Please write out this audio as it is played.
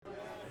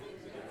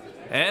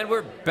And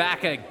we're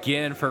back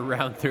again for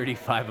round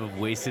 35 of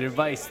Wasted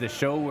Advice, the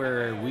show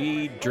where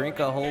we drink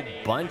a whole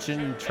bunch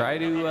and try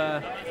to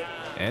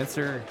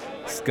answer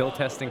skill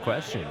testing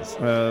questions.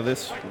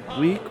 This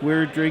week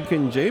we're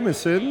drinking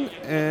Jameson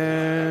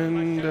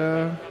and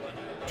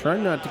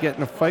trying not to get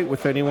in a fight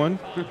with anyone.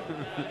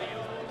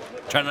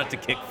 Try not to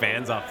kick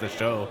fans off the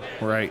show.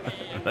 Right.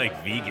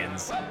 Like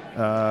vegans.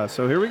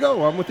 So here we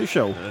go. On with the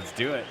show. Let's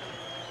do it.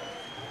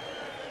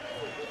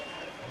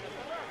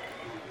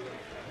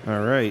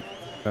 All right.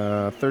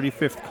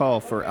 35th call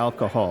for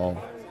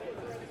alcohol.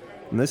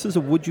 And this is a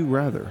would you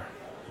rather.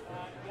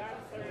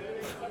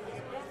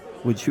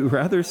 Would you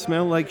rather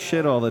smell like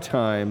shit all the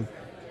time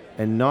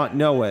and not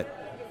know it,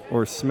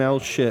 or smell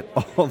shit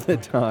all the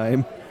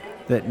time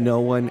that no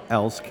one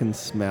else can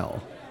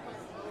smell?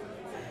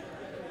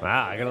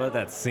 Wow, I gotta let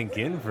that sink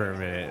in for a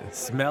minute.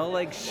 Smell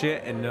like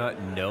shit and not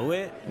know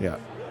it? Yeah.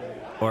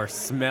 Or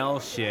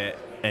smell shit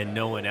and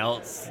no one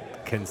else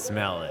can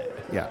smell it?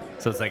 Yeah.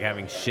 So it's like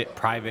having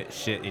private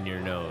shit in your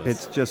nose.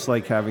 It's just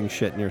like having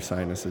shit in your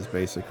sinuses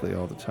basically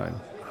all the time.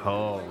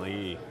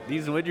 Holy.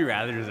 These would you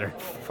rathers are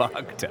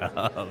fucked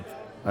up.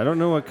 I don't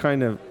know what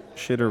kind of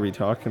shit are we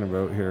talking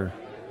about here.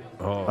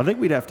 Oh. I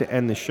think we'd have to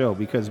end the show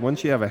because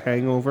once you have a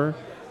hangover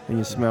and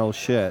you smell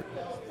shit,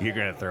 You're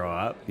gonna throw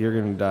up? you're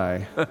going to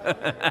die.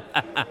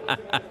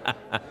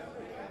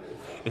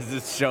 Is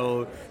this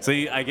show... So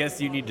I guess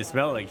you need to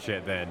smell like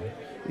shit then.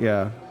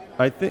 Yeah.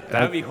 I think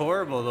That would be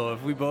horrible though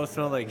if we both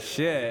smell like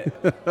shit.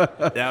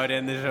 That would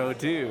end the show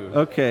too.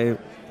 Okay.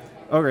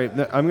 All right.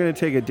 I'm going to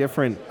take a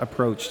different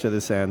approach to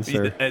this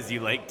answer. As you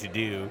like to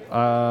do.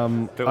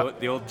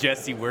 The old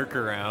Jesse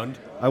workaround.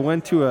 I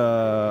went to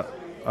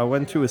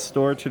a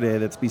store today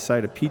that's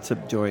beside a pizza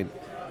joint,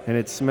 and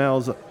it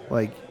smells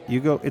like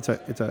it's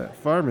a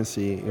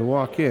pharmacy. You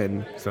walk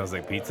in, Smells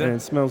like pizza? and it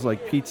smells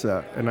like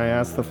pizza. And I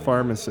asked the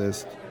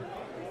pharmacist,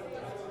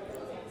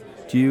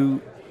 "Do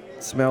you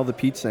smell the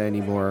pizza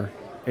anymore?"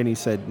 And he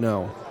said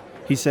no.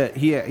 He said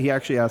he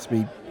actually asked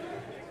me,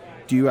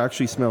 "Do you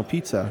actually smell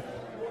pizza?"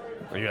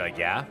 And you're like,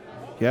 yeah?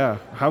 Yeah.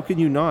 How can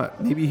you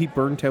not? Maybe he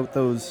burnt out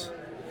those,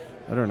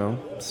 I don't know,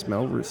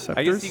 smell receptors.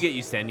 I guess you get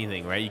used to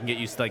anything, right? You can get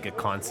used to like a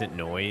constant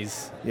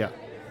noise Yeah.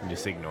 and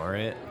just ignore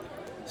it.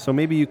 So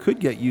maybe you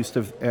could get used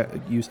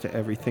to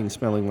everything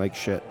smelling like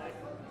shit.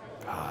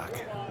 Fuck.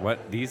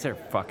 What? These are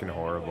fucking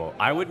horrible.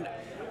 I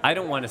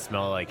don't want to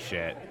smell like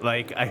shit.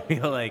 Like, I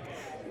feel like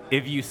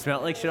if you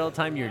smell like shit all the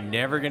time, you're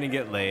never going to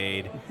get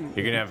laid.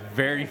 You're going to have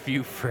very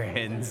few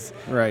friends.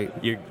 Right.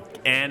 Your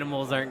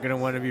animals aren't going to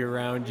want to be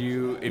around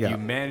you. If Yeah. you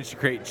manage to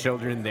create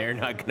children, they're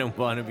not going to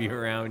want to be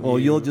around you. Well,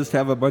 you'll just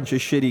have a bunch of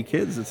shitty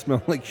kids that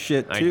smell like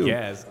shit too. I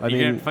guess. You're going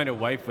to have to find a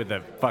wife with a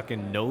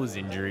fucking nose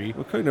injury.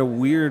 What kind of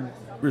weird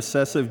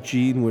recessive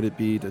gene would it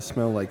be to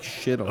smell like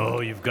shit all the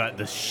Oh, you've got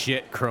the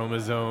shit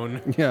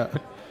chromosome. Yeah.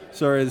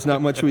 Sorry, there's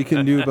not much we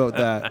can do about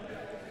that.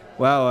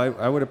 Wow,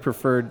 I would have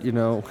preferred,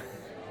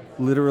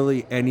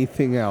 literally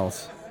anything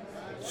else.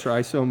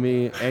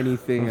 Trisomy,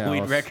 anything else.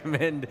 We'd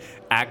recommend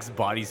Axe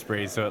body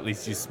spray so at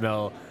least you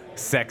smell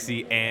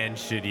sexy and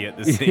shitty at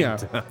the same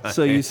time.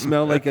 So you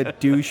smell like a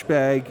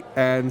douchebag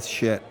and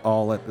shit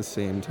all at the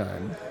same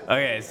time.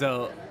 Okay,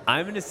 so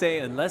I'm going to say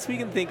unless we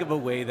can think of a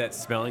way that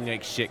smelling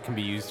like shit can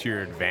be used to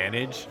your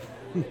advantage,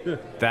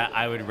 that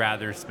I would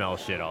rather smell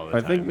shit all the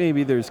time. I think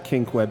maybe there's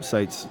kink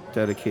websites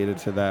dedicated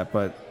to that,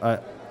 but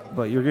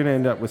you're going to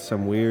end up with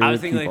some weird I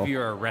was thinking people like if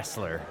you're a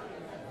wrestler,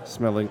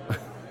 smelling...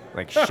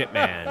 like shit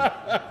man.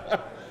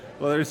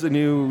 Well, there's a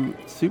new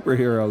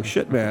superhero,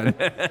 shit man.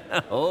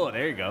 Oh,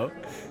 there you go.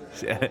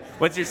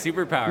 What's your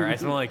superpower? I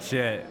smell like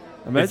shit.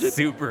 Imagine- It's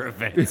super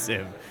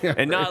offensive. Yeah,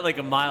 And not like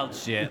a mild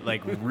shit,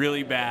 like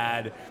really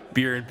bad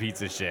beer and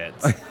pizza shit.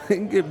 I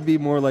think it'd be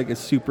more like a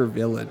super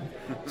villain.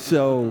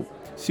 So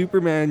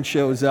Superman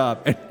shows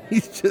up and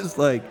he's just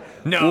like,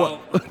 No.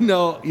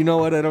 no, you know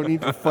what? I don't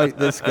need to fight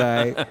this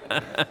guy.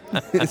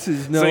 This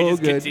is no So he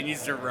just good.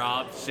 continues to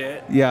rob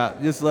shit. Yeah,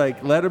 just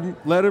like let him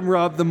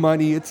rob the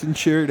money. It's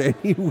insured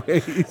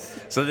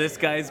anyways. So this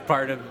guy's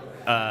part of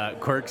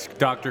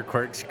Dr.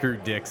 Corkscrew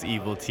Dick's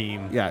evil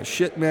team. Yeah,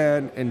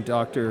 Shitman and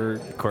Dr.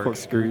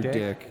 Corkscrew Dick?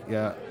 Dick.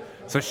 Yeah.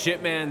 So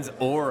Shitman's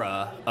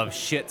aura of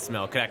shit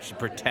smell could actually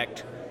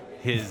protect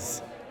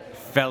his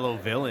fellow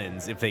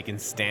villains if they can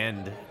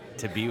stand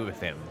to be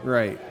with him.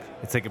 Right.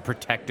 It's like a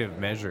protective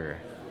measure.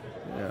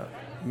 Yeah.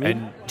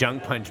 And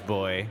Junk Punch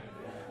Boy,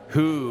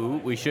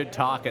 who we should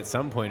talk at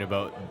some point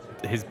about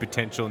his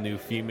potential new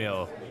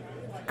female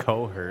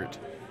cohort.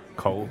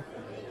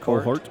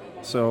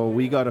 So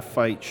we got to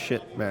fight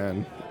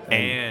Shitman.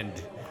 And,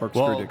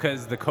 Corkscrew well, Dick.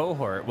 because the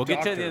cohort, we'll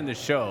get to the end of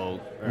the show, All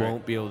right.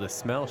 won't be able to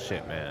smell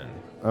shit, man.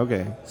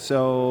 Okay.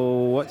 So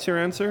what's your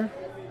answer?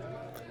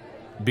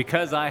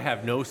 Because I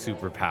have no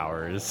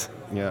superpowers,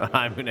 Yeah.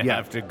 I'm going to Yeah.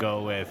 have to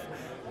go with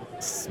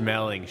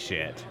smelling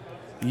shit,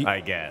 You- I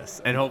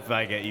guess. And hopefully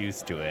I get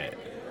used to it.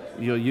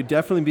 You'd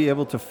definitely be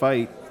able to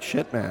fight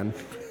Shitman.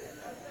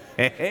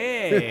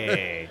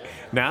 Hey,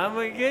 now I'm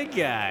a good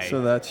guy.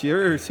 So that's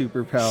your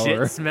superpower.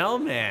 Shit smell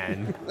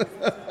man.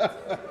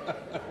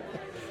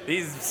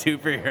 These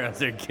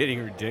superheroes are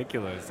getting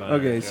ridiculous. On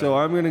Okay, our so show.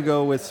 I'm gonna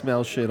go with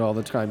smell shit all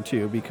the time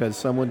too, because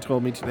someone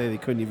told me today they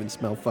couldn't even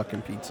smell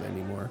fucking pizza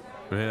anymore.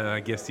 Yeah,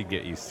 I guess you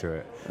get used to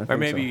it, I or think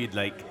maybe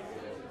so.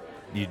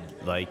 you'd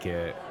like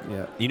it.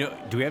 Yeah. You know,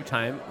 do we have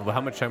time? Well,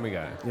 how much time we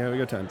got? Yeah, we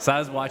got time. So I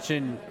was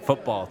watching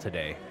football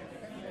today,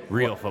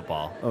 real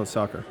football. Oh,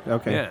 soccer.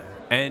 Okay. Yeah,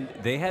 and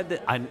they had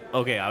the.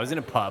 I was in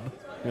a pub,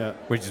 Yeah.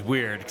 which is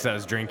weird because I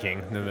was drinking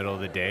in the middle of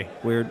the day,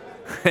 Weird.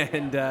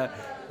 and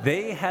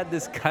they had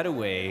this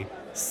cutaway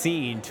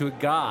scene to a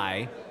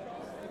guy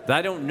that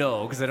I don't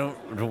know because I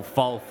don't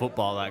follow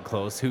football that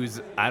close.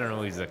 I don't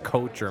know, he's a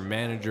coach or a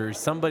manager,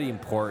 somebody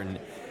important,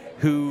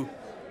 who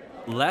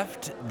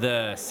left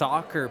the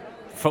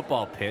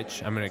football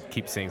pitch. I'm gonna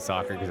keep saying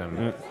soccer because I'm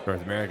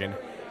North American,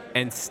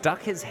 and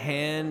stuck his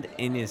hand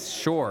in his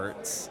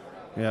shorts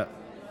Yeah.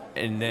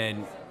 and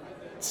then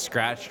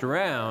scratched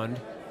around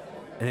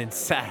and then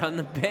sat on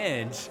the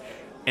bench,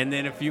 and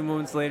then a few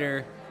moments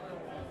later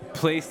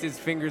placed his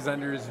fingers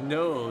under his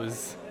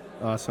nose.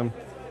 Awesome.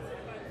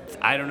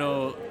 I don't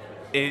know.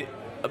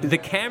 The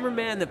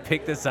cameraman that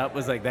picked this up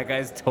was like, that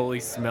guy's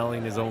totally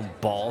smelling his own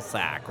ball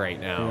sack right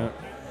now. Yeah.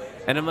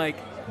 And I'm like,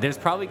 there's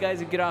probably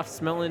guys who get off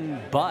smelling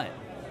butt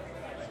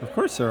Of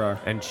course there are.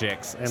 and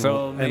chicks. And,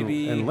 So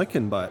maybe and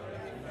licking butt.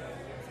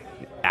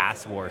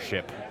 ass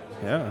worship.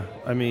 Yeah.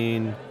 I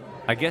mean,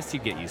 I guess you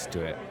get used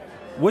to it.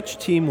 which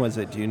team was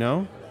it? Do you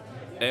know?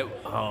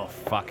 Oh,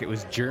 fuck. It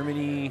was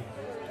Germany.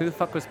 Who the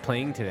fuck was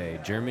playing today?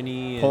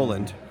 Germany and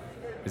Poland.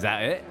 Is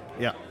that it?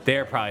 Yeah.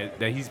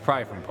 He's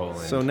probably from Poland.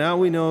 So now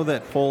we know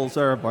that Poles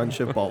are a bunch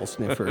of ball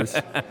sniffers.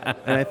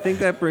 And I think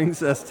that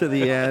brings us to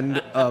the end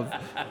of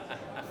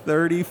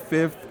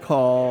 35th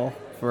call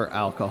for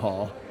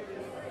alcohol.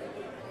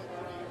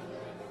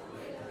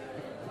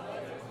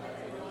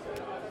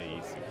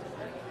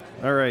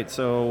 All right,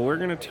 so we're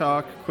going to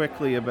talk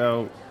quickly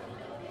about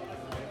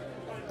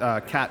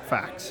cat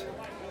facts.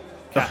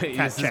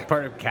 This is check.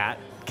 part of cat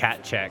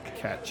check.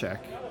 Cat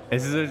check.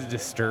 This is a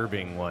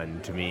disturbing one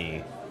to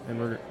me.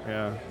 And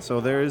so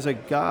there is a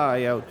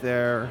guy out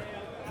there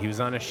He was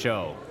on a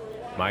show,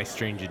 My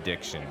Strange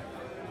Addiction.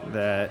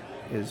 that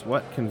is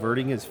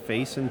converting his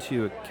face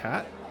into a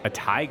cat? A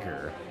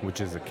tiger,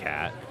 which is a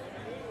cat.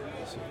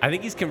 I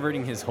think he's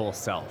converting his whole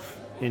self.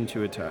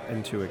 Into a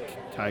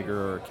tiger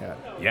or a cat.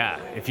 Yeah,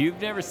 if you've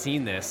never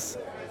seen this,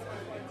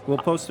 We'll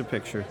post a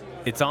picture.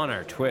 it's on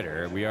our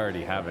Twitter. We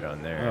already have it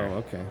on there. Oh,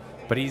 okay.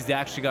 But he's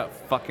actually got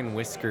fucking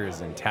whiskers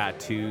and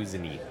tattoos,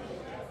 and he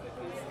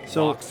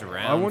So walks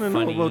around I want to know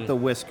funny. about the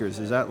whiskers.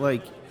 Is that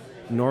like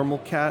normal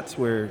cats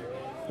where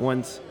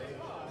once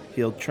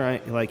he'll try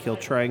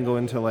and go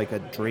into like a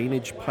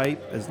drainage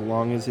pipe as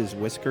long as his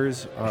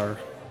whiskers are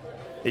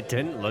It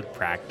didn't look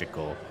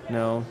practical.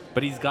 no?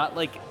 But he's got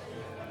like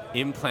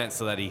implants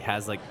so that he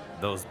has like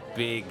those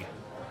big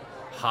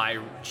high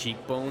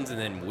cheekbones and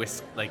then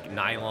like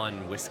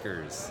nylon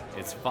whiskers.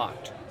 It's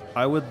fucked.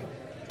 I would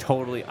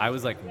I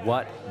was like,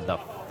 what the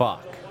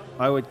fuck?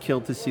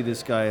 kill to see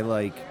this guy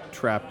like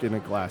trapped in a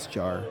glass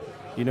jar.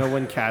 You know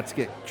when cats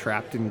get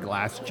trapped in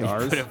glass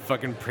jars? Put a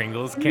fucking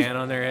Pringles can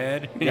on their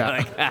head. And Yeah. You're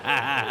like, ha,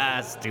 ha,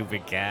 ha,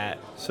 stupid cat.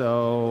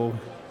 So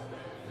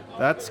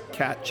that's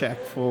cat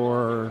check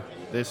for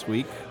this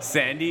week.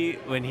 Sandy,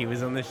 when he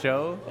was on the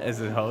show as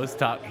a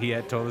host, he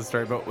had told a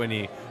story about when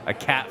a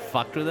cat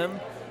fucked with him.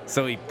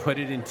 So he put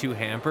it in 2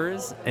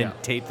 hampers and Yeah.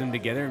 taped them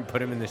together and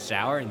put him in the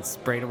shower and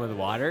sprayed him with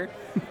water.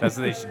 That's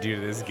what they should do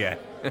to this guy.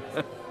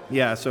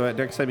 Yeah, so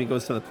next time he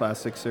goes to the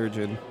plastic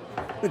surgeon,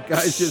 the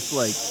guy's just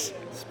like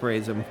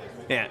sprays him.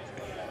 Yeah.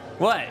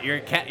 What? You're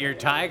a cat. You're a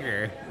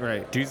tiger.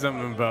 Right. Do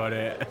something about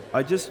it.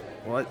 Just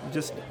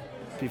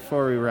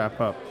before we wrap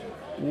up,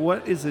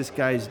 what is this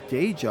guy's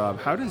day job?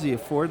 How does he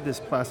afford this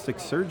plastic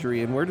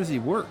surgery, and where does he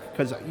work?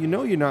 Because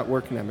you're not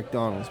working at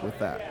McDonald's with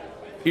that.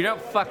 You're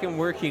not fucking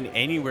working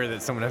anywhere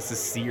that someone has to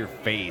see your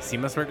face. You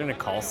must work in a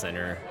call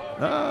center.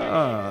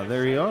 Ah,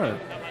 there you are.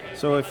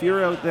 So if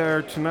you're out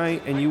there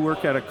tonight and you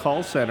work at a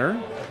call center,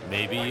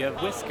 Maybe you have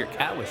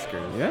cat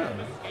whiskers. yeah,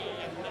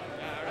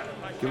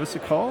 give us a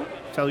call.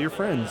 Tell your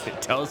friends.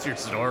 Tell us your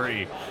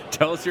story.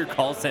 Tell us your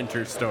call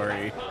center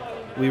story.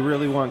 We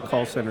really want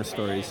call center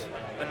stories.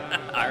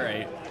 All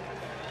right.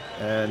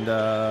 And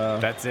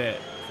That's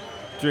it.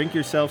 drink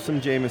yourself some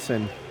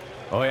Jameson.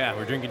 Oh, yeah.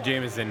 We're drinking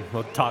Jameson.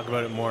 We'll talk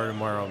about it more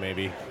tomorrow,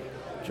 maybe.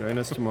 Join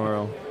us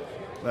tomorrow.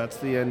 That's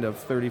the end of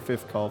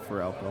 35th call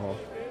for alcohol.